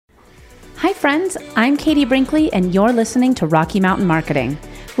Hi friends, I'm Katie Brinkley and you're listening to Rocky Mountain Marketing.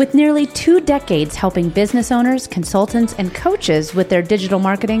 With nearly 2 decades helping business owners, consultants, and coaches with their digital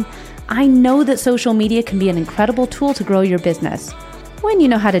marketing, I know that social media can be an incredible tool to grow your business when you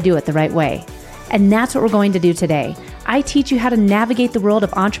know how to do it the right way. And that's what we're going to do today. I teach you how to navigate the world of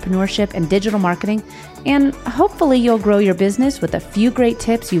entrepreneurship and digital marketing, and hopefully you'll grow your business with a few great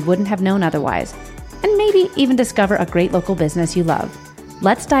tips you wouldn't have known otherwise, and maybe even discover a great local business you love.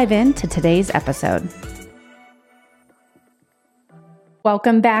 Let's dive into today's episode.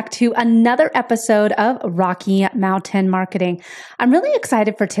 Welcome back to another episode of Rocky Mountain Marketing. I'm really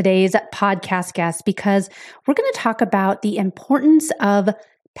excited for today's podcast guest because we're going to talk about the importance of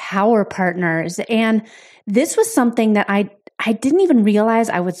power partners. And this was something that I didn't even realize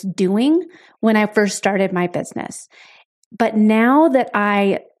I was doing when I first started my business. But now that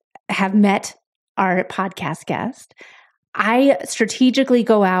I have met our podcast guest, I strategically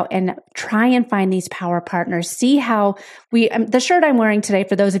go out and try and find these power partners, see how the shirt I'm wearing today,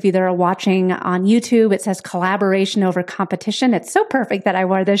 for those of you that are watching on YouTube, it says collaboration over competition. It's so perfect that I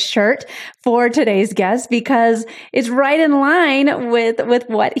wore this shirt for today's guest because it's right in line with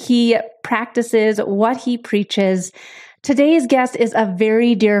what he practices, what he preaches. Today's guest is a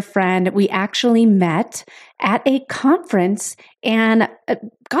very dear friend. We actually met at a conference and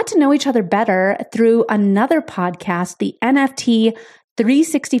got to know each other better through another podcast, the NFT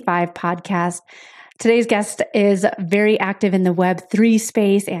 365 podcast. Today's guest is very active in the Web3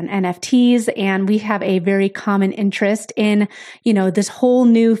 space and NFTs, and we have a very common interest in, this whole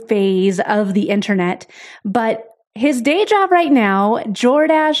new phase of the internet. But his day job right now,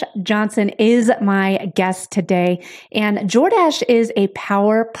 Jordache Johnson, is my guest today. And Jordache is a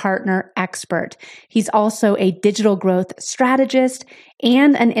power partner expert. He's also a digital growth strategist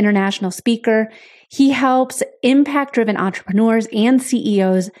and an international speaker. He helps impact-driven entrepreneurs and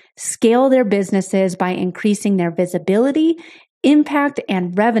CEOs scale their businesses by increasing their visibility, impact,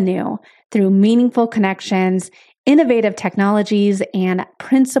 and revenue through meaningful connections, innovative technologies, and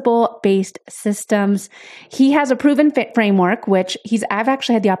principle-based systems. He has a proven framework, which I've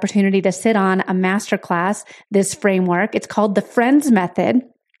actually had the opportunity to sit on a masterclass, this framework. It's called the Friends Method.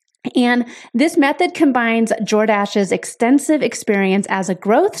 And this method combines Jordache's extensive experience as a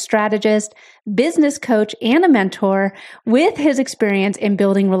growth strategist, business coach, and a mentor with his experience in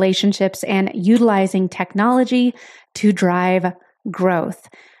building relationships and utilizing technology to drive growth.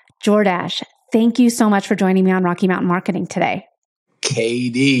 Jordache, thank you so much for joining me on Rocky Mountain Marketing today.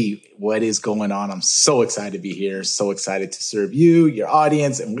 KD, what is going on? I'm so excited to be here. So excited to serve you, your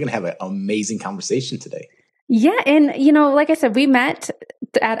audience, and we're going to have an amazing conversation today. Yeah. And, like I said, we met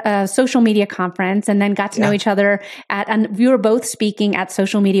at a social media conference and then got to know each other we were both speaking at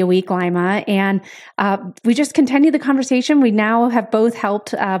Social Media Week Lima, and we just continued the conversation. We now have both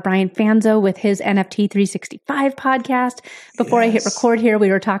helped Brian Fanzo with his NFT 365 podcast. Before I hit record here, we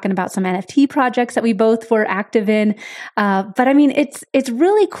were talking about some NFT projects that we both were active in. But I mean, it's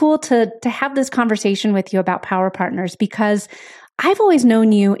really cool to have this conversation with you about power partners because I've always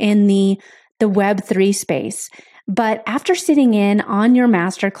known you in the Web3 space. But after sitting in on your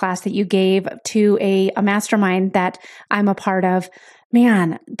masterclass that you gave to a mastermind that I'm a part of,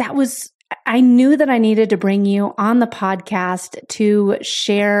 man, I knew that I needed to bring you on the podcast to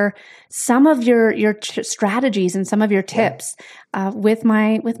share some of your strategies and some of your tips with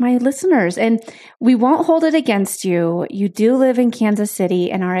my listeners. And we won't hold it against you. You do live in Kansas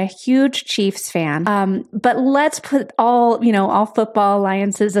City and are a huge Chiefs fan. But let's put all football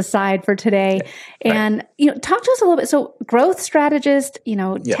alliances aside for today and, talk to us a little bit. So growth strategist,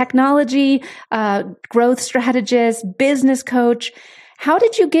 technology, growth strategist, business coach. How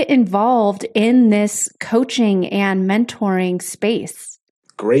did you get involved in this coaching and mentoring space?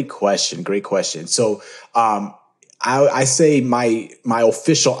 Great question. So I say my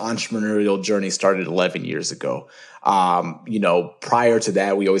official entrepreneurial journey started 11 years ago. Prior to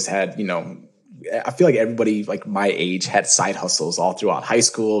that, we always had, I feel like everybody like my age had side hustles all throughout high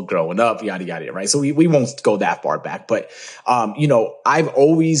school, growing up, yada, yada, right? So we won't go that far back. But, I've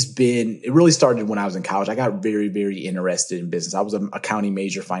always it really started when I was in college. I got very, very interested in business. I was an accounting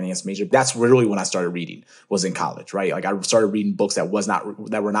major, finance major. That's really when I started reading, was in college, right? Like I started reading books that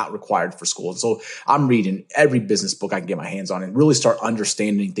were not required for school. So I'm reading every business book I can get my hands on and really start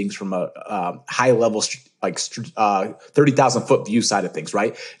understanding things from a high level, like 30,000 foot view side of things,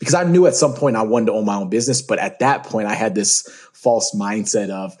 right? Because I knew at some point I wanted to own my own business. But at that point, I had this false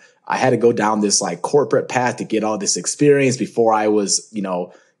mindset of I had to go down this like corporate path to get all this experience before I was,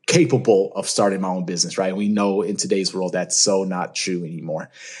 capable of starting my own business, right? We know in today's world that's so not true anymore.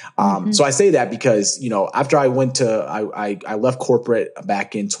 So I say that because, after I went to, I left corporate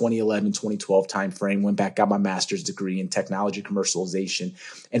back in 2011, 2012 timeframe, went back, got my master's degree in technology commercialization.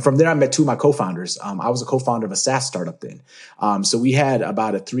 And from there, I met two of my co-founders. I was a co-founder of a SaaS startup then. So we had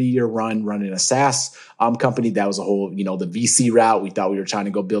about a 3-year run running a SaaS company that was a whole, the VC route. We thought we were trying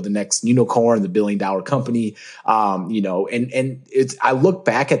to go build the next unicorn, the $1 billion company, and it's, I look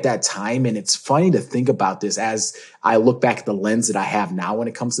back at that time and it's funny to think about this as I look back at the lens that I have now when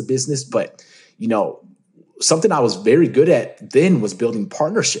it comes to business. But, something I was very good at then was building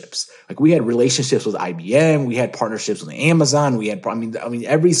partnerships. Like we had relationships with IBM, we had partnerships with Amazon, we had,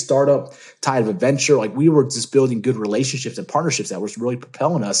 every startup type of adventure, like we were just building good relationships and partnerships that was really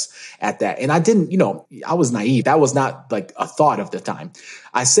propelling us at that. And I didn't, I was naive. That was not like a thought of the time.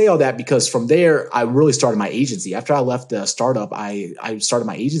 I say all that because from there, I really started my agency. After I left the startup, I started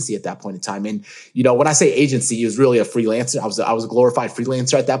my agency at that point in time. And, when I say agency, it was really a freelancer. I was a glorified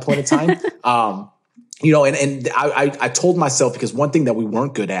freelancer at that point in time. And I told myself, because one thing that we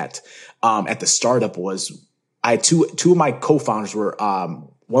weren't good at the startup was I had two of my co-founders were,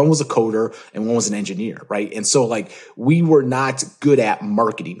 one was a coder and one was an engineer. Right. And so like we were not good at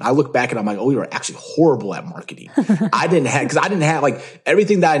marketing. I look back and I'm like, oh, we were actually horrible at marketing. I didn't have like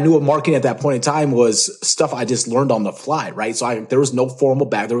everything that I knew of marketing at that point in time was stuff I just learned on the fly. Right. So there was no formal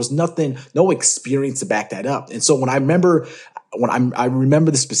there was nothing, no experience to back that up. And so I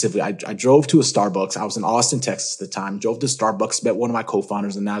remember this specifically. I drove to a Starbucks. I was in Austin, Texas at the time. Drove to Starbucks, met one of my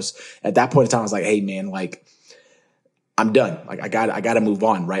co-founders, and at that point in time, I was like, "Hey, man, like, I'm done. Like, I got to move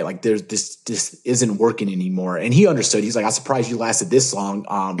on, right? Like, this isn't working anymore." And he understood. He's like, "I'm surprised you lasted this long."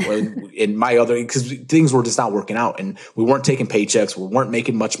 In my because things were just not working out, and we weren't taking paychecks, we weren't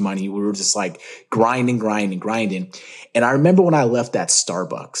making much money. We were just like grinding. And I remember when I left that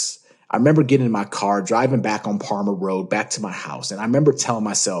Starbucks. I remember getting in my car, driving back on Palmer Road, back to my house. And I remember telling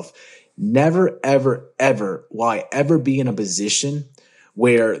myself, never, ever, ever will I ever be in a position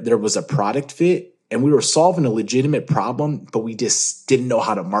where there was a product fit and we were solving a legitimate problem, but we just didn't know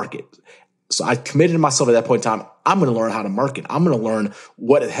how to market. So I committed to myself at that point in time, I'm going to learn how to market. I'm going to learn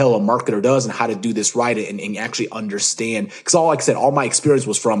what the hell a marketer does and how to do this right and actually understand. Because like I said, all my experience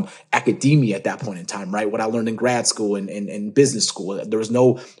was from academia at that point in time, right? What I learned in grad school and business school. There was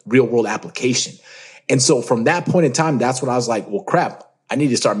no real world application. And so from that point in time, that's when I was like, well, crap, I need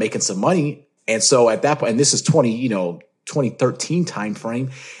to start making some money. And so at that point, and this is 2013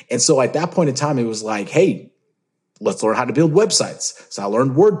 timeframe. And so at that point in time, it was like, hey, let's learn how to build websites. So I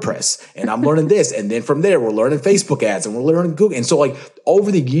learned WordPress and I'm learning this. And then from there, we're learning Facebook ads and we're learning Google. And so like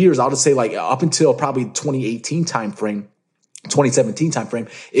over the years, I'll just say like up until probably 2017 timeframe,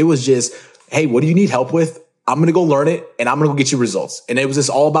 it was just, hey, what do you need help with? I'm going to go learn it and I'm going to go get you results. And it was just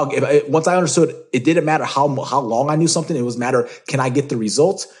all about, once I understood, it didn't matter how long I knew something. It was matter, can I get the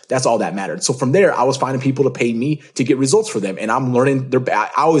results? That's all that mattered. So from there, I was finding people to pay me to get results for them. And I'm learning, I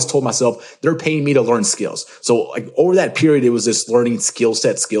always told myself they're paying me to learn skills. So like over that period, it was just learning skill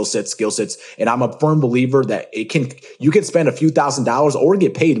sets. And I'm a firm believer that you can spend a few $1,000s or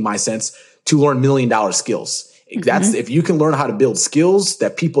get paid in my sense to learn $1 million skills. That's if you can learn how to build skills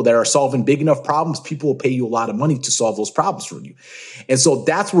that people that are solving big enough problems, people will pay you a lot of money to solve those problems for you. And so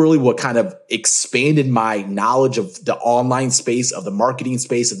that's really what kind of expanded my knowledge of the online space, of the marketing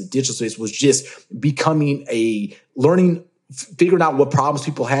space, of the digital space, was just figuring out what problems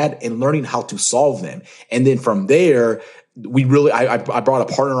people had and learning how to solve them. And then from there, I brought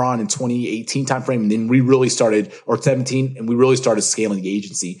a partner on in 2018 timeframe, and then we really started, or 17, and we really started scaling the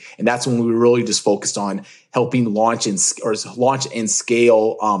agency. And that's when we really just focused on helping launch and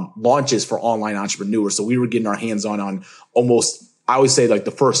scale launches for online entrepreneurs. So we were getting our hands on almost, I always say like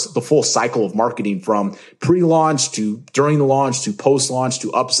the full cycle of marketing, from pre-launch to during the launch to post-launch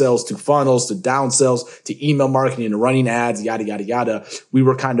to upsells to funnels to downsells to email marketing and running ads, yada, yada, yada. We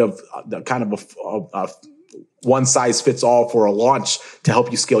were kind of a one size fits all for a launch to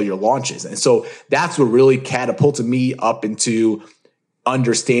help you scale your launches. And so that's what really catapulted me up into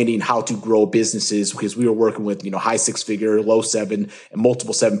understanding how to grow businesses, because we were working with, high 6-figure, low 7 and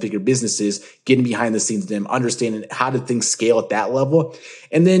multiple 7-figure businesses, getting behind the scenes of them, understanding how did things scale at that level.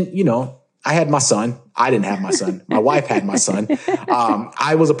 And then, I had my son. I didn't have my son. My wife had my son.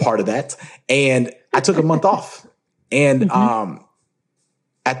 I was a part of that, and I took a month off. And,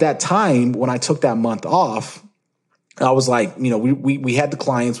 at that time, when I took that month off, I was like, we had the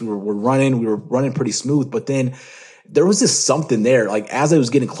clients, we were running pretty smooth, but then there was just something there. Like as I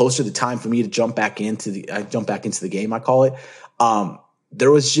was getting closer to the time for me to jump back into the game, I call it. There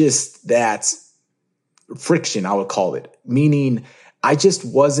was just that friction, I would call it, meaning I just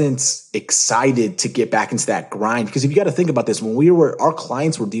wasn't excited to get back into that grind, because if you got to think about this, when our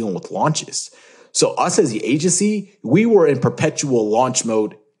clients were dealing with launches. So us as the agency, we were in perpetual launch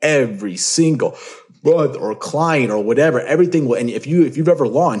mode every single month, or client or whatever, everything. And if you've ever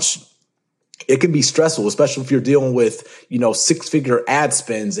launched, it can be stressful, especially if you're dealing with, 6-figure ad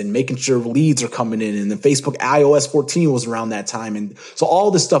spends and making sure leads are coming in. And then Facebook iOS 14 was around that time. And so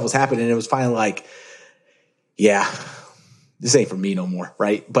all this stuff was happening. And it was finally like, yeah, this ain't for me no more.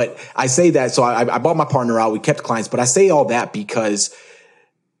 Right. But I say that. So I bought my partner out. We kept clients, but I say all that because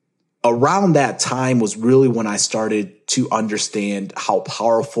around that time was really when I started to understand how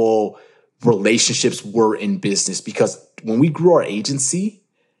powerful relationships were in business. Because when we grew our agency,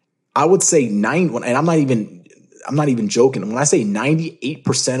 I would say and I'm not even joking. When I say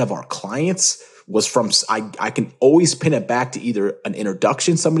 98% of our clients was from, I can always pin it back to either an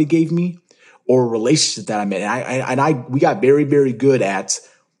introduction somebody gave me or a relationship that I met. And we got very, very good at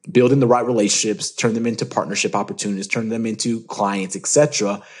building the right relationships, turn them into partnership opportunities, turn them into clients,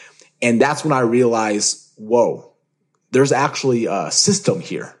 etc. And that's when I realized, whoa, there's actually a system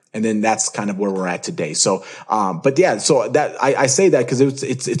here. And then that's kind of where we're at today. So, but yeah, so that I say that because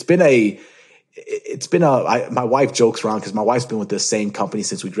my wife jokes around because my wife's been with the same company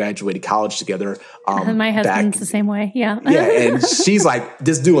since we graduated college together. My husband's the same way. Yeah. Yeah. And she's like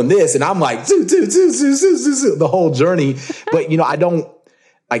just doing this. And I'm like, the whole journey. But, I don't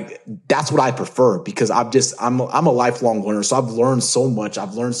like, that's what I prefer because I'm a lifelong learner. So I've learned so much.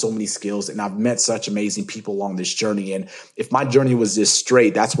 I've learned so many skills and I've met such amazing people along this journey. And if my journey was just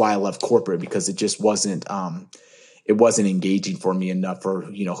straight, that's why I left corporate, because it just wasn't, it wasn't engaging for me enough for,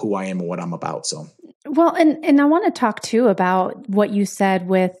 who I am and what I'm about. So, well, and I want to talk too about what you said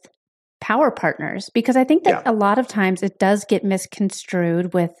with power partners, because I think that a lot of times it does get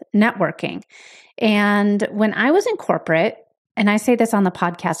misconstrued with networking. And when I was in corporate, and I say this on the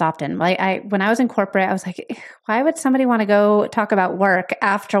podcast often, when I was in corporate, I was like, why would somebody want to go talk about work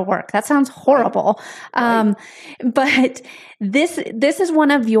after work? That sounds horrible. Right. But this is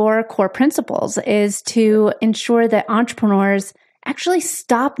one of your core principles, is to ensure that entrepreneurs actually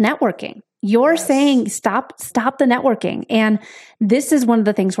stop networking. You're saying stop the networking. And this is one of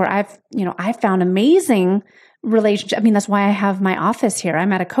the things where I've found amazing relationship. I mean, that's why I have my office here.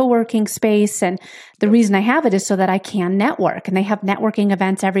 I'm at a co-working space. And the reason I have it is so that I can network. And they have networking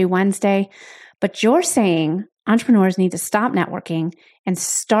events every Wednesday. But you're saying entrepreneurs need to stop networking and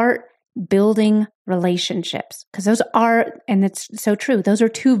start building relationships, because those are, and it's so true, those are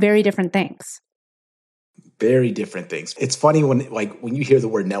two very different things. Very different things. It's funny when you hear the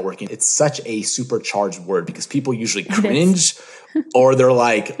word networking, it's such a supercharged word because people usually cringe or they're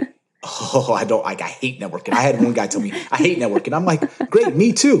like, oh, I hate networking. I had one guy tell me, I hate networking. I'm like, great,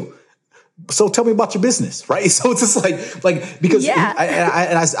 me too. So tell me about your business, right? So it's just like because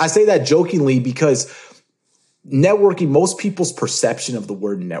I say that jokingly because networking, most people's perception of the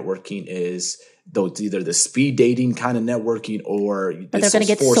word networking is though it's either the speed dating kind of networking or they're going to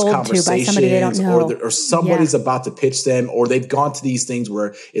get sold to by somebody they don't know, or somebody's about to pitch them, or they've gone to these things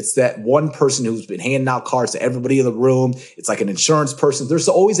where it's that one person who's been handing out cards to everybody in the room. It's like an insurance person. There's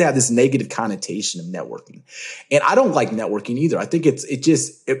always had this negative connotation of networking, and I don't like networking either. I think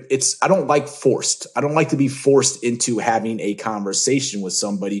I don't like forced. I don't like to be forced into having a conversation with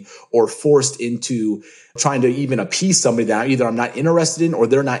somebody or forced into trying to even appease somebody that either I'm not interested in or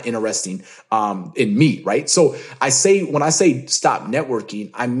they're not interested in me, right? So when I say stop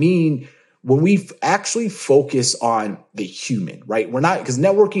networking, I mean when we actually focus on the human, right? We're not, because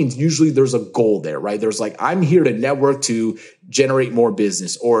networking, usually there's a goal there, right? There's like, I'm here to network to generate more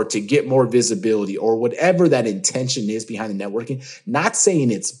business or to get more visibility or whatever that intention is behind the networking. Not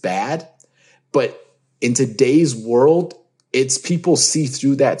saying it's bad, but in today's world, it's people see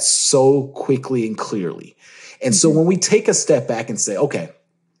through that so quickly and clearly. And so when we take a step back and say, okay,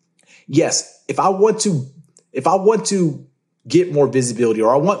 yes, if I want to get more visibility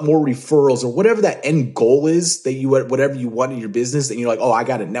or I want more referrals or whatever that end goal is that whatever you want in your business, and you're like, oh, I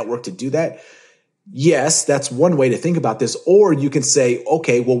got a network to do that. Yes, that's one way to think about this. Or you can say,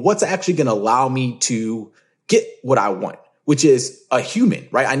 okay, well, what's actually going to allow me to get what I want? Which is a human,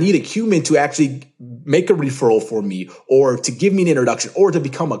 right? I need a human to actually make a referral for me or to give me an introduction or to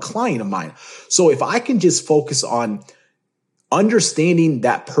become a client of mine. So if I can just focus on understanding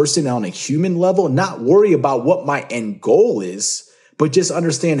that person on a human level, not worry about what my end goal is, but just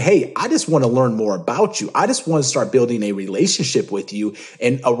understand, hey, I just want to learn more about you. I just want to start building a relationship with you.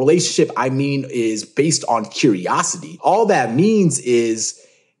 And a relationship, I mean, is based on curiosity. All that means is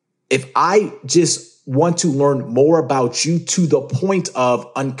if I just want to learn more about you to the point of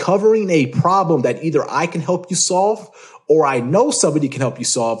uncovering a problem that either I can help you solve or I know somebody can help you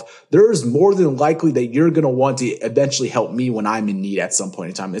solve, there's more than likely that you're going to want to eventually help me when I'm in need at some point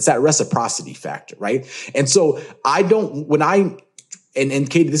in time. It's that reciprocity factor, right? And so and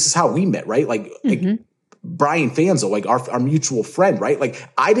Katie, this is how we met, right? Like Brian Fanzo, like our mutual friend, right? Like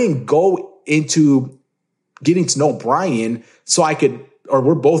I didn't go into getting to know Brian so I could, or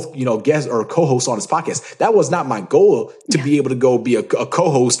we're both, guests or co-hosts on his podcast. That was not my goal to be able to go be a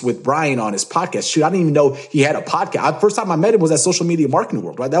co-host with Brian on his podcast. Shoot, I didn't even know he had a podcast. First time I met him was at Social Media Marketing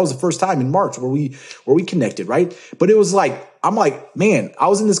World, right? That was the first time in March where we connected, right? But it was like, I'm like, man, I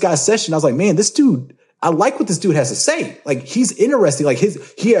was in this guy's session. I was like, man, this dude, I like what this dude has to say. Like he's interesting. Like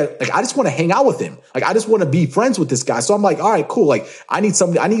I just want to hang out with him. Like I just want to be friends with this guy. So I'm like, all right, cool. Like I want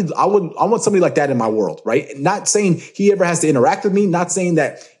somebody like that in my world, right? Not saying he ever has to interact with me. Not saying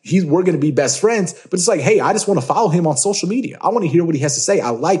that we're going to be best friends, but it's like, hey, I just want to follow him on social media. I want to hear what he has to say.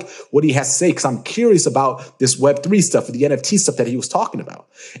 I like what he has to say because I'm curious about this Web3 stuff, the NFT stuff that he was talking about.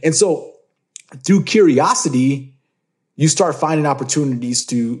 And so through curiosity, you start finding opportunities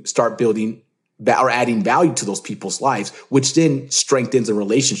to start building or adding value to those people's lives, which then strengthens a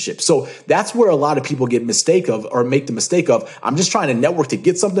relationship. So that's where a lot of people make the mistake of, I'm just trying to network to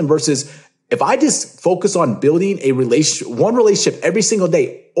get something versus if I just focus on building one relationship every single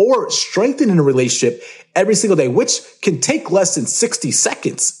day or strengthening a relationship every single day, which can take less than 60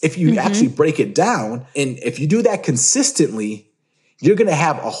 seconds if you actually break it down. And if you do that consistently, you're going to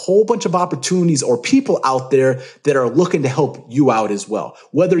have a whole bunch of opportunities or people out there that are looking to help you out as well,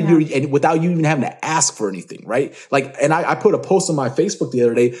 and without you even having to ask for anything, right? Like, and I put a post on my Facebook the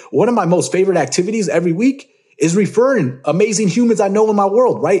other day. One of my most favorite activities every week is referring amazing humans I know in my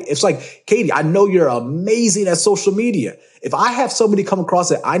world, right? It's like, Katie, I know you're amazing at social media. If I have somebody come across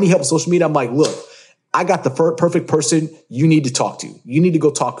that I need help with social media, I'm like, look, I got the perfect person you need to talk to. You need to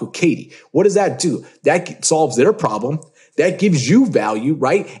go talk to Katie. What does that do? That solves their problem. That gives you value,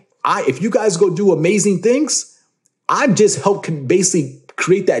 right? If you guys go do amazing things, I'm just helping basically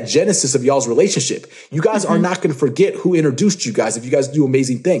create that genesis of y'all's relationship. You guys are not going to forget who introduced you guys if you guys do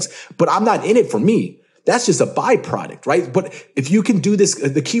amazing things. But I'm not in it for me. That's just a byproduct, right? But if you can do this,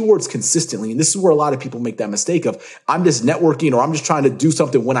 the key word's consistently, and this is where a lot of people make that mistake of, I'm just networking or I'm just trying to do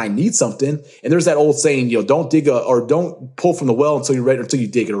something when I need something. And there's that old saying, don't pull from the well until you're ready, until you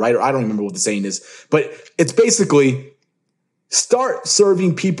dig it, right? Or I don't remember what the saying is, but it's basically start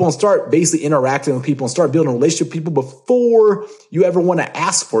serving people and start basically interacting with people and start building a relationship with people before you ever want to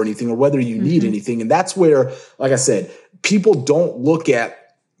ask for anything or whether you need anything. And that's where, like I said, people don't look at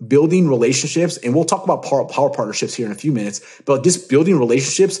building relationships. And we'll talk about power partnerships here in a few minutes, but just building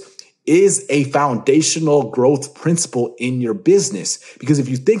relationships is a foundational growth principle in your business. Because if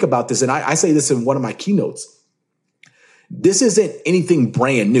you think about this, and I say this in one of my keynotes, this isn't anything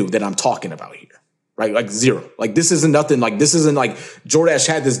brand new that I'm talking about here. Right? Like zero. Like this isn't nothing. Like this isn't like Jordache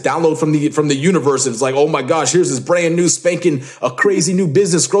had this download from the universe. And it's like, oh my gosh, here's this brand new spanking a crazy new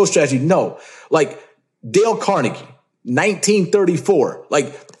business growth strategy. No, like Dale Carnegie, 1934.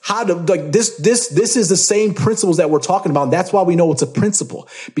 Like this is the same principles that we're talking about. And that's why we know it's a principle,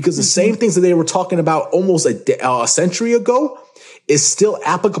 because the same things that they were talking about almost a century ago is still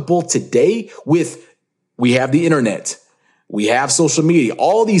applicable today. We have the internet. We have social media,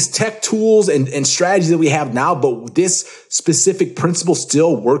 all these tech tools and strategies that we have now, but this specific principle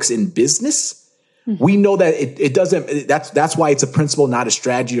still works in business. We know that it doesn't, that's why it's a principle, not a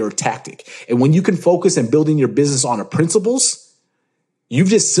strategy or a tactic. And when you can focus on building your business on the principles, you've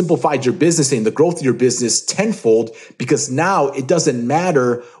just simplified your business and the growth of your business tenfold, because now it doesn't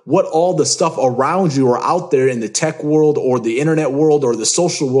matter what all the stuff around you are out there in the tech world or the internet world or the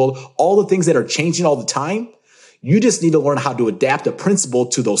social world, all the things that are changing all the time. You just need to learn how to adapt a principle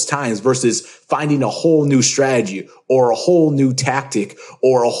to those times versus finding a whole new strategy or a whole new tactic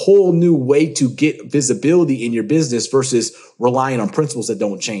or a whole new way to get visibility in your business versus relying on principles that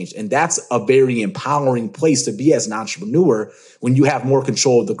don't change. And that's a very empowering place to be as an entrepreneur when you have more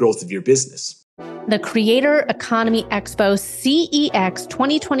control of the growth of your business. The Creator Economy Expo CEX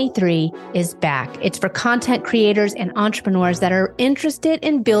 2023 is back. It's for content creators and entrepreneurs that are interested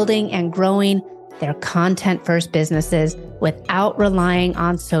in building and growing their content-first businesses without relying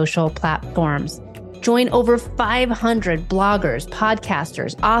on social platforms. Join over 500 bloggers,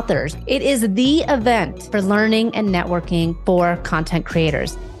 podcasters, authors. It is the event for learning and networking for content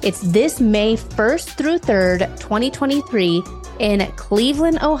creators. It's this May 1st through 3rd, 2023 in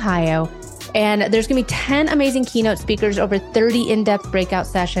Cleveland, Ohio. And there's going to be 10 amazing keynote speakers, over 30 in-depth breakout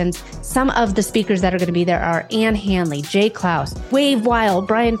sessions. Some of the speakers that are going to be there are Ann Hanley, Jay Klaus, Wave Wild,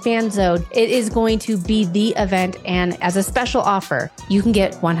 Brian Fanzo. It is going to be the event. And as a special offer, you can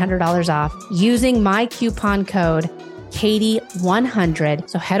get $100 off using my coupon code Katie100.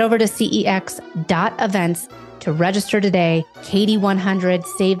 So head over to cex.events to register today. Katie100,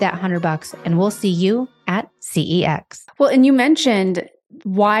 save that $100, and we'll see you at CEX. Well, and you mentioned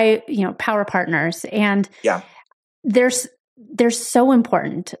why, power partners, and they're so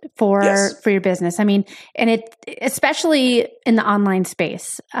important for your business. I mean, and it, especially in the online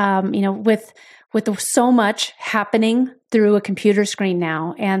space, with so much happening through a computer screen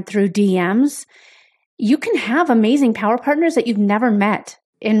now and through DMs, you can have amazing power partners that you've never met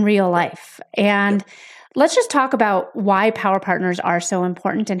in real life. And let's just talk about why power partners are so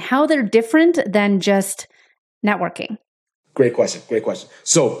important and how they're different than just networking. Great question.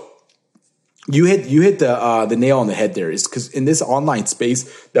 So you hit the nail on the head there, is because in this online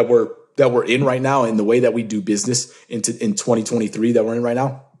space that we're in right now, and the way that we do business in 2023 that we're in right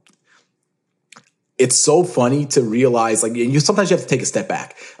now, it's so funny to realize, like, sometimes you have to take a step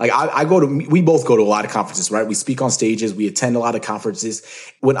back. Like we both go to a lot of conferences, right? We speak on stages, we attend a lot of conferences.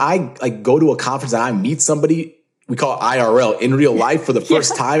 When I go to a conference and I meet somebody, we call it IRL, in real life, for the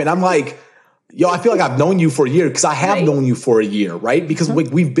first time, and I'm like, yo, I feel like I've known you for a year, because I have known you for a year, right? Because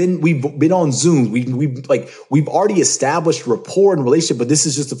we've been on Zoom. We've already established rapport and relationship, but this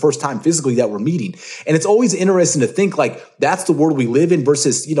is just the first time physically that we're meeting. And it's always interesting to think, like, that's the world we live in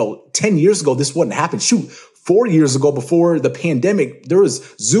versus, 10 years ago, this wouldn't happen. Shoot, 4 years ago, before the pandemic,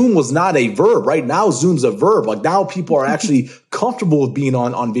 Zoom was not a verb. Right now, Zoom's a verb. Like, now people are actually comfortable with being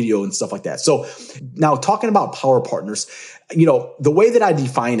on video and stuff like that. So now, talking about power partners, the way that I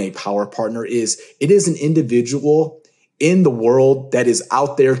define a power partner is, it is an individual in the world that is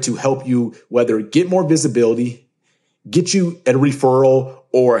out there to help you, whether get more visibility, get you a referral,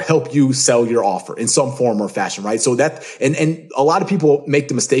 or help you sell your offer in some form or fashion, right? So that, and a lot of people make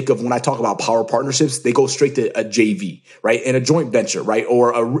the mistake of, when I talk about power partnerships, they go straight to a JV, right? And a joint venture, right?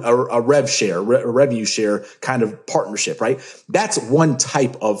 Or a rev share, a revenue share kind of partnership, right? That's one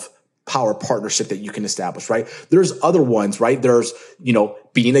type of power partnership that you can establish, right? There's other ones, right? There's,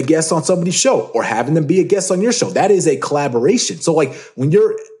 being a guest on somebody's show or having them be a guest on your show. That is a collaboration. So, like, when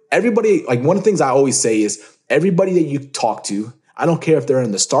everybody, like, one of the things I always say is, everybody that you talk to, I don't care if they're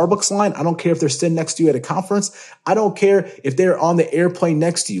in the Starbucks line. I don't care if they're sitting next to you at a conference. I don't care if they're on the airplane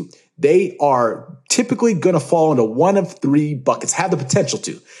next to you. They are typically going to fall into one of three buckets, have the potential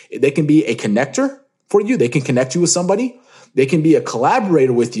to. They can be a connector for you. They can connect you with somebody. They can be a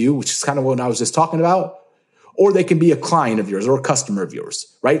collaborator with you, which is kind of what I was just talking about, or they can be a client of yours or a customer of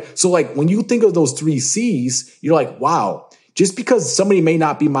yours, right? So, like, when you think of those three C's, you're like, wow, just because somebody may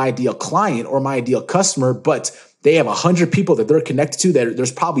not be my ideal client or my ideal customer, but they have 100 people that they're connected to, that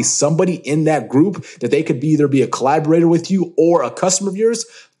there's probably somebody in that group that they could either be a collaborator with you or a customer of yours.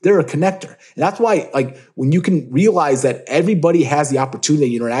 They're a connector. And that's why, like, when you can realize that everybody has the opportunity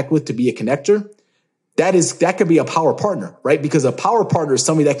to interact with to be a connector, that could be a power partner, right? Because a power partner is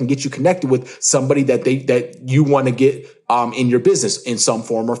somebody that can get you connected with somebody that you want to get in your business in some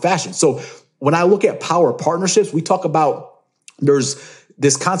form or fashion. So when I look at power partnerships, we talk about, there's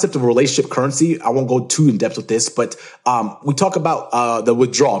this concept of relationship currency. I won't go too in depth with this, but we talk about the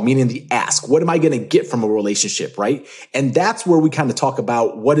withdrawal, meaning the ask. What am I going to get from a relationship, right? And that's where we kind of talk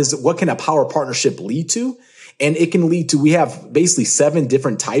about what can a power partnership lead to? And it can lead to, we have basically 7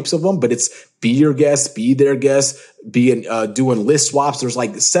 different types of them, but it's be your guest, be their guest, doing list swaps. There's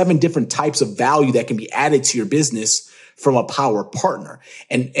like 7 different types of value that can be added to your business from a power partner.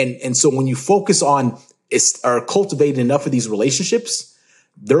 And so when you focus on are cultivating enough of these relationships,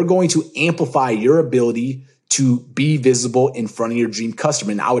 they're going to amplify your ability to be visible in front of your dream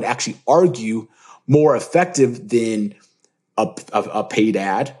customer. And I would actually argue more effective than a paid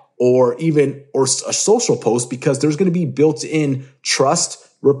ad or a social post, because there's going to be built-in trust,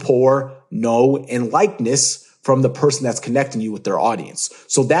 rapport, know, and likeness from the person that's connecting you with their audience.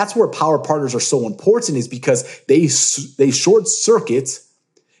 So that's where power partners are so important, is because they short circuit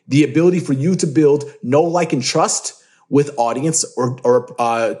the ability for you to build know, like, and trust with audience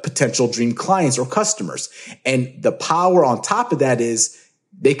or potential dream clients or customers. And the power on top of that is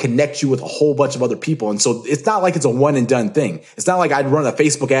they connect you with a whole bunch of other people. And so it's not like it's a one and done thing. It's not like I'd run a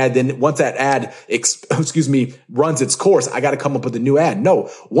Facebook ad, then once that ad, runs its course, I got to come up with a new ad.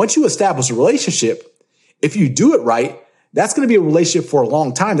 No, once you establish a relationship, if you do it right, that's going to be a relationship for a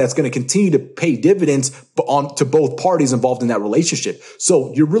long time. That's going to continue to pay dividends to both parties involved in that relationship.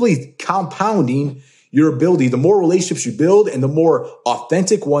 So you're really compounding your ability. The more relationships you build and the more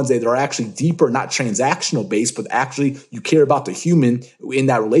authentic ones that are actually deeper, not transactional based, but actually you care about the human in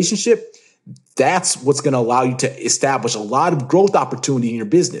that relationship, that's what's going to allow you to establish a lot of growth opportunity in your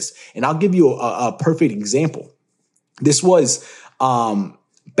business. And I'll give you a perfect example. This was,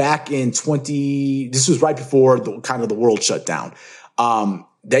 back in this was right before the world shut down.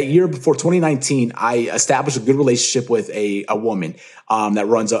 That year before 2019, I established a good relationship with a woman,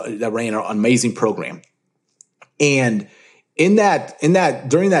 that ran an amazing program. And during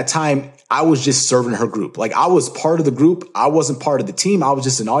that time, I was just serving her group. Like, I was part of the group. I wasn't part of the team. I was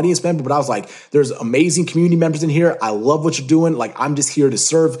just an audience member, but I was like, there's amazing community members in here. I love what you're doing. Like, I'm just here to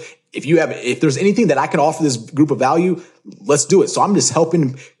serve. If there's anything that I can offer this group of value, let's do it. So I'm just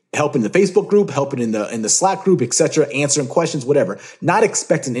helping the Facebook group, helping in the Slack group, etc., answering questions, whatever, not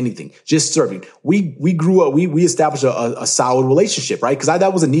expecting anything, just serving. We grew up, we established a solid relationship, right? Because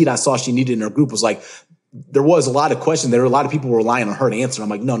that was a need I saw she needed in her group, was like, there was a lot of questions. There were a lot of people relying on her to answer. I'm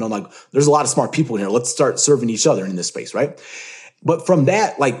like, no, like, there's a lot of smart people in here. Let's start serving each other in this space, right? But from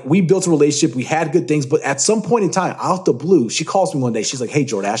that, like, we built a relationship. We had good things. But at some point in time, out the blue, she calls me one day. She's like, hey,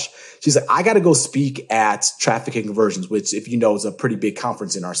 Jordache. She's like, I got to go speak at Traffic and Conversions, which, if you know, is a pretty big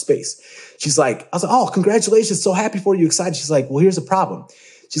conference in our space. She's like, I was like, oh, congratulations. So happy for you. Excited. She's like, well, here's the problem.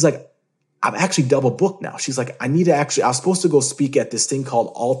 She's like, I'm actually double booked now. She's like, I was supposed to go speak at this thing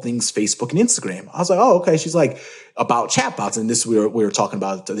called All Things Facebook and Instagram. I was like, oh, okay. She's like, about chatbots. And this we were talking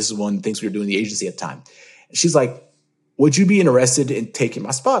about. This is one of the things we were doing in the agency at the time. And she's like, would you be interested in taking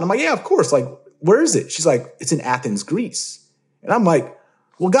my spot? And I'm like, yeah, of course. Like, where is it? She's like, it's in Athens, Greece. And I'm like,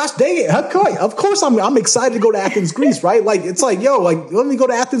 well, gosh dang it. Of course I'm excited to go to Athens, Greece, right? Like, it's like, yo, like, let me go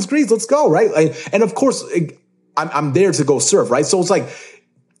to Athens, Greece. Let's go, right? And of course, I'm there to go serve, right? So it's like,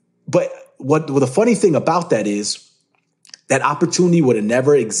 but what the funny thing about that is that opportunity would have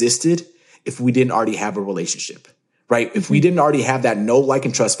never existed if we didn't already have a relationship, right? If we didn't already have that know, like,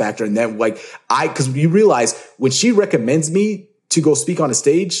 and trust factor. And then, like, because you realize when she recommends me to go speak on a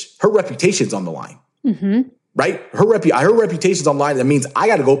stage, her reputation's on the line, right? Her reputation's on the line. That means I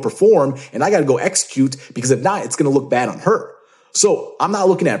got to go perform and I got to go execute, because if not, it's going to look bad on her. So I'm not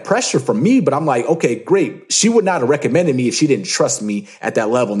looking at pressure from me, but I'm like, okay, great. She would not have recommended me if she didn't trust me at that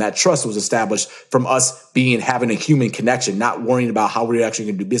level. And that trust was established from us having a human connection, not worrying about how we're actually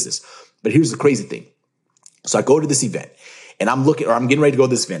going to do business. But here's the crazy thing. So I go to this event and I'm getting ready to go to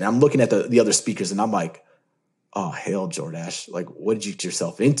this event. And I'm looking at the other speakers and I'm like, oh, hell, Jordache, like, what did you get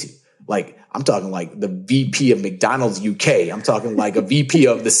yourself into? Like, I'm talking like the VP of McDonald's UK. I'm talking like a VP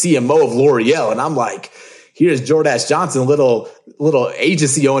of the CMO of L'Oreal. And I'm like, here's Jordache Johnson, little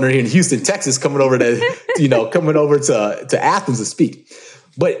agency owner here in Houston, Texas, coming over to Athens to speak.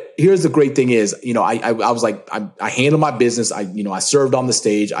 But here's the great thing is, I was like, I handled my business. I served on the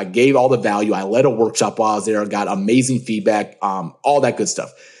stage. I gave all the value. I led a workshop while I was there. I got amazing feedback, all that good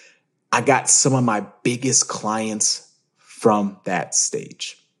stuff. I got some of my biggest clients from that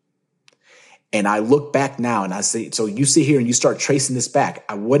stage. And I look back now and I say, so you sit here and you start tracing this back.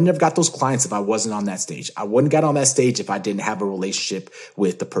 I wouldn't have got those clients if I wasn't on that stage. I wouldn't have got on that stage if I didn't have a relationship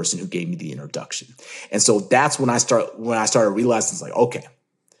with the person who gave me the introduction. And so that's when I started realizing, it's like, okay,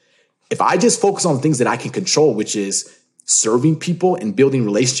 if I just focus on things that I can control, which is serving people and building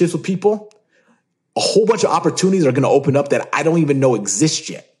relationships with people, a whole bunch of opportunities are going to open up that I don't even know exist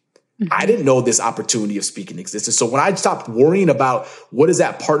yet. I didn't know this opportunity of speaking existed. So when I stopped worrying about what is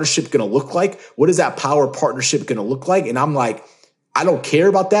that partnership going to look like, what is that power partnership going to look like, and I'm like, I don't care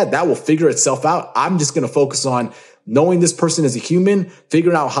about that. That will figure itself out. I'm just going to focus on knowing this person as a human,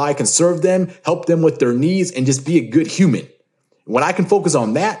 figuring out how I can serve them, help them with their needs, and just be a good human. When I can focus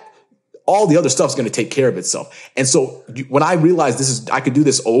on that, all the other stuff's going to take care of itself. And so when I realized I could do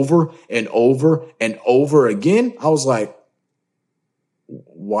this over and over and over again, I was like,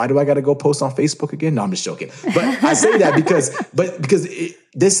 why do I got to go post on Facebook again? No, I'm just joking. But I say that because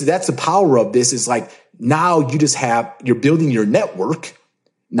that's the power of this, is like, now you're building your network.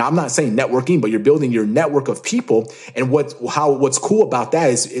 Now, I'm not saying networking, but you're building your network of people. And what's cool about that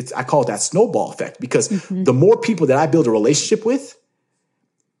is I call it that snowball effect, because the more people that I build a relationship with,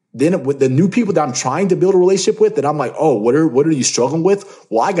 then with the new people that I'm trying to build a relationship with, that I'm like, oh, what are you struggling with?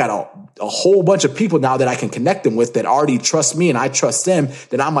 Well, I got a whole bunch of people now that I can connect them with that already trust me and I trust them.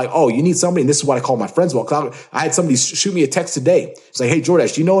 Then I'm like, oh, you need somebody. And this is what I call my friends. Well, I had somebody shoot me a text today. It's like, hey,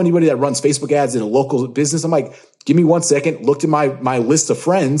 Jordache, do you know anybody that runs Facebook ads in a local business? I'm like, give me 1 second. Looked at my list of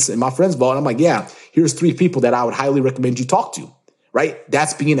friends and my friends vault. And I'm like, yeah, here's 3 people that I would highly recommend you talk to, right?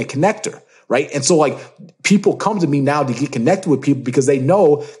 That's being a connector. Right. And so, like, people come to me now to get connected with people because they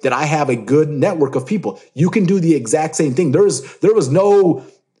know that I have a good network of people. You can do the exact same thing. There's no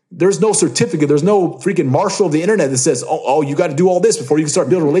certificate. There's no freaking marshal of the internet that says, oh, you got to do all this before you can start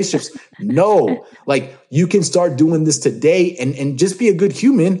building relationships. No, like, you can start doing this today and just be a good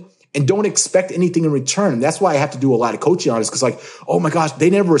human and don't expect anything in return. And that's why I have to do a lot of coaching on this, because, like, oh my gosh, they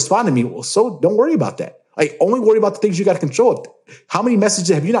never respond to me. Well, so don't worry about that. Like, only worry about the things you got to control. How many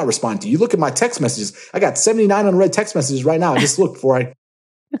messages have you not responded to? You look at my text messages. I got 79 unread text messages right now. I just looked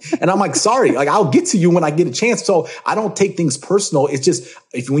and I'm like, sorry, like, I'll get to you when I get a chance. So I don't take things personal. It's just,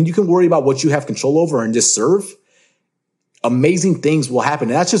 when you can worry about what you have control over and just serve, amazing things will happen.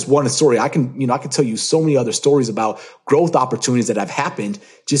 And that's just one story. I can tell you so many other stories about growth opportunities that have happened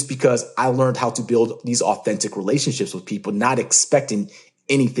just because I learned how to build these authentic relationships with people, not expecting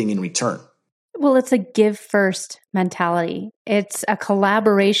anything in return. Well, it's a give first mentality. It's a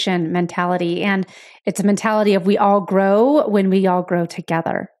collaboration mentality. And it's a mentality of we all grow when we all grow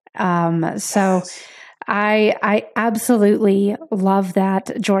together. Yes. I absolutely love that,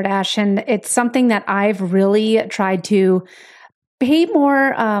 Jordache. And it's something that I've really tried to pay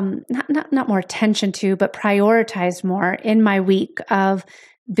more, not more attention to, but prioritize more in my week of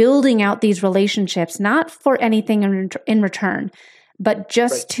building out these relationships, not for anything in return, but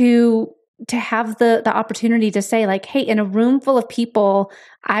just to have the opportunity to say, like, hey, in a room full of people,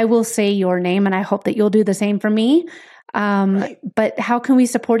 I will say your name and I hope that you'll do the same for me. But how can we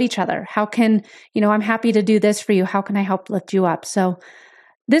support each other? How can, I'm happy to do this for you. How can I help lift you up? So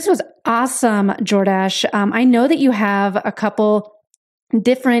this was awesome, Jordache. I know that you have a couple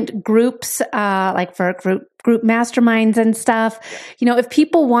different groups, like for group masterminds and stuff. If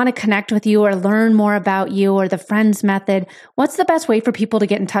people want to connect with you or learn more about you or the Friends Method, what's the best way for people to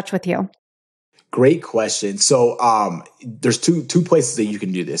get in touch with you? Great question. So there's two places that you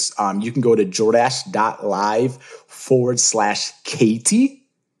can do this. You can go to jordache.live/Katie,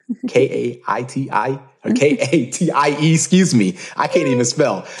 Kaiti, or Katie, excuse me. I can't even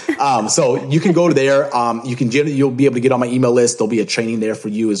spell. So you can go to there. You'll be able to get on my email list. There'll be a training there for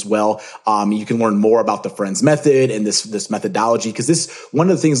you as well. You can learn more about the Friends Method and this methodology, because this, one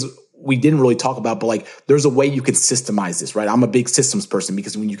of the things we didn't really talk about, but like, there's a way you can systemize this, right? I'm a big systems person,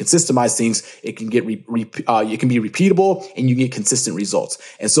 because when you can systemize things, it can get it can be repeatable and you get consistent results.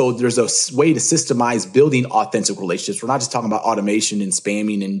 And so there's a way to systemize building authentic relationships. We're not just talking about automation and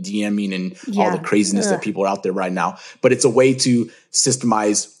spamming and DMing and all the craziness that people are out there right now, but it's a way to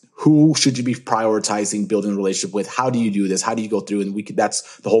systemize who should you be prioritizing building a relationship with? How do you do this? How do you go through? And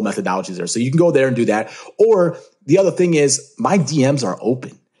that's the whole methodology there. So you can go there and do that. Or the other thing is, my DMs are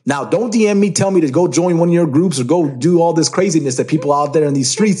open. Now, don't DM me, tell me to go join one of your groups or go do all this craziness that people out there in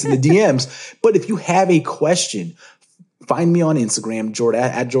these streets in the DMs. But if you have a question, find me on Instagram,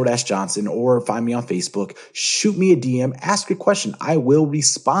 at Jordache Johnson, or find me on Facebook. Shoot me a DM, ask your question. I will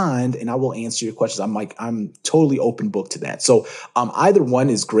respond and I will answer your questions. I'm totally open book to that. So either one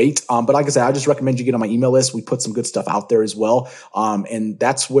is great. But like I said, I just recommend you get on my email list. We put some good stuff out there as well. And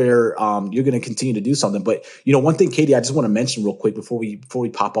that's where you're going to continue to do something. But one thing, Katie, I just want to mention real quick before we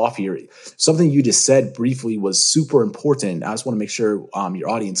pop off here, something you just said briefly was super important. I just want to make sure your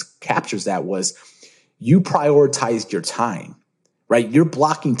audience captures that. Was you prioritized your time, right? You're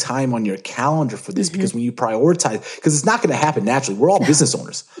blocking time on your calendar for this, because when you prioritize, because it's not going to happen naturally. We're all business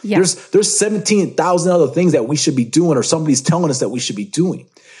owners. Yeah. There's 17,000 other things that we should be doing, or somebody's telling us that we should be doing.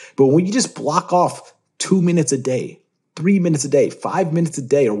 But when you just block off 2 minutes a day, 3 minutes a day, 5 minutes a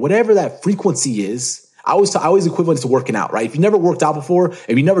day, or whatever that frequency is, I always equivalent to working out, right? If you've never worked out before, if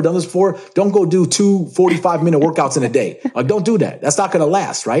you've never done this before, don't go do 2 45-minute workouts in a day. Like, don't do that. That's not going to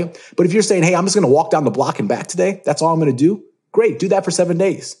last, right? But if you're saying, hey, I'm just going to walk down the block and back today, that's all I'm going to do. Great. Do that for 7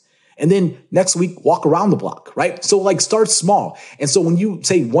 days. And then next week, walk around the block, right? So like, start small. And so when you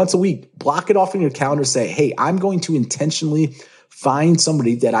say once a week, block it off in your calendar, say, hey, I'm going to intentionally find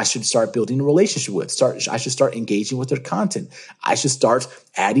somebody that I should start building a relationship with. I should start engaging with their content. I should start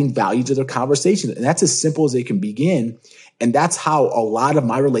adding value to their conversations. And that's as simple as they can begin. And that's how a lot of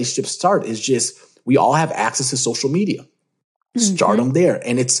my relationships start, is just, we all have access to social media. Start them there.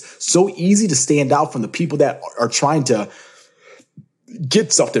 And it's so easy to stand out from the people that are trying to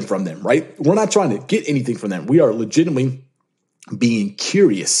get something from them, right? We're not trying to get anything from them. We are legitimately being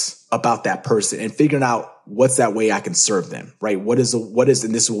curious about that person and figuring out what's that way I can serve them, right? What is,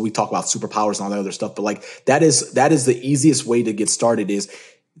 and this is what we talk about, superpowers and all that other stuff. But like, that is the easiest way to get started, is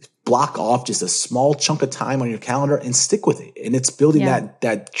block off just a small chunk of time on your calendar and stick with it. And it's building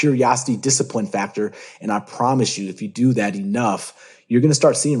that curiosity, discipline factor. And I promise you, if you do that enough, you're going to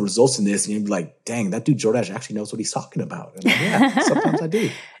start seeing results in this. And you'll be like, dang, that dude Jordache actually knows what he's talking about. And like, yeah, sometimes I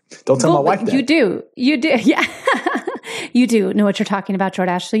do. Don't tell my wife that. You do. Yeah. You do know what you're talking about,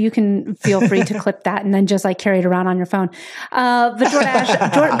 Jordache. So you can feel free to clip that and then just like carry it around on your phone. But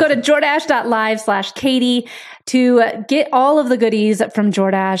Jordache, go to jordache.live/Katie to get all of the goodies from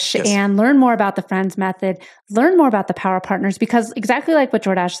Jordache and learn more about the Friends Method, learn more about the Power Partners, because exactly like what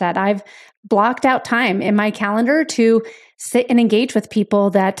Jordache said, I've blocked out time in my calendar to sit and engage with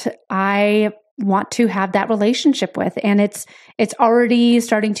people that I want to have that relationship with. And it's already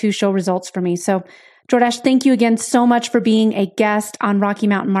starting to show results for me. So Jordache, thank you again so much for being a guest on Rocky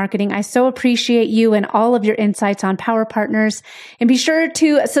Mountain Marketing. I so appreciate you and all of your insights on Power Partners. And be sure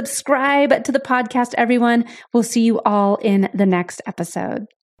to subscribe to the podcast, everyone. We'll see you all in the next episode.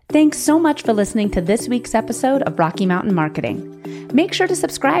 Thanks so much for listening to this week's episode of Rocky Mountain Marketing. Make sure to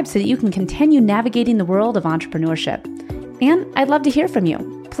subscribe so that you can continue navigating the world of entrepreneurship. And I'd love to hear from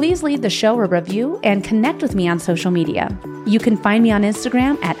you. Please leave the show a review and connect with me on social media. You can find me on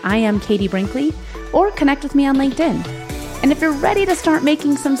Instagram at @IamKatieBrinkley or connect with me on LinkedIn. And if you're ready to start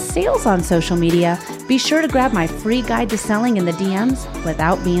making some sales on social media, be sure to grab my free guide to selling in the DMs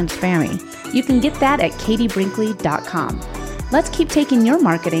without being spammy. You can get that at katiebrinkley.com. Let's keep taking your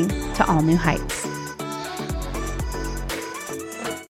marketing to all new heights.